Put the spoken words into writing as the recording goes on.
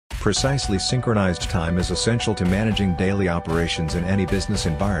Precisely synchronized time is essential to managing daily operations in any business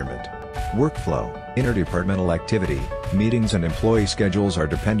environment. Workflow, interdepartmental activity, meetings and employee schedules are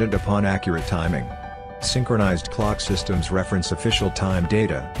dependent upon accurate timing. Synchronized clock systems reference official time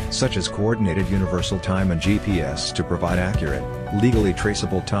data, such as Coordinated Universal Time and GPS, to provide accurate, legally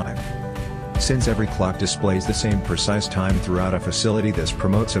traceable time. Since every clock displays the same precise time throughout a facility, this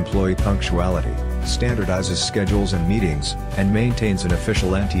promotes employee punctuality, standardizes schedules and meetings, and maintains an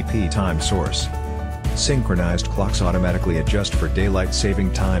official NTP time source. Synchronized clocks automatically adjust for daylight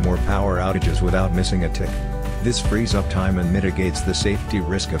saving time or power outages without missing a tick. This frees up time and mitigates the safety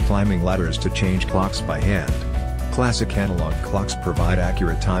risk of climbing ladders to change clocks by hand. Classic analog clocks provide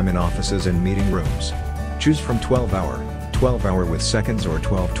accurate time in offices and meeting rooms. Choose from 12-hour with seconds or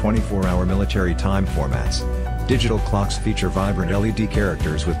 12 24-hour military time formats. Digital clocks feature vibrant LED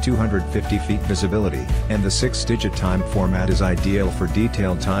characters with 250 feet visibility, and the 6-digit time format is ideal for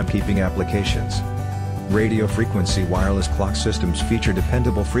detailed timekeeping applications. Radio frequency wireless clock systems feature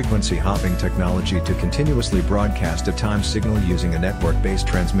dependable frequency hopping technology to continuously broadcast a time signal using a network-based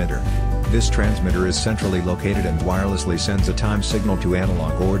transmitter. This transmitter is centrally located and wirelessly sends a time signal to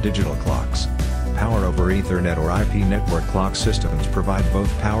analog or digital clocks. Power over Ethernet or IP network clock systems provide both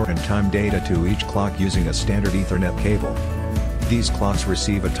power and time data to each clock using a standard Ethernet cable. These clocks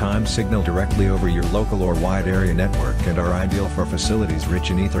receive a time signal directly over your local or wide area network and are ideal for facilities rich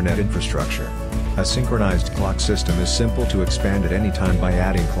in Ethernet infrastructure. A synchronized clock system is simple to expand at any time by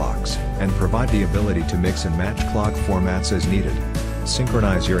adding clocks, and provide the ability to mix and match clock formats as needed.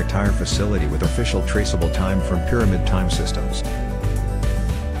 Synchronize your entire facility with official traceable time from Pyramid Time Systems.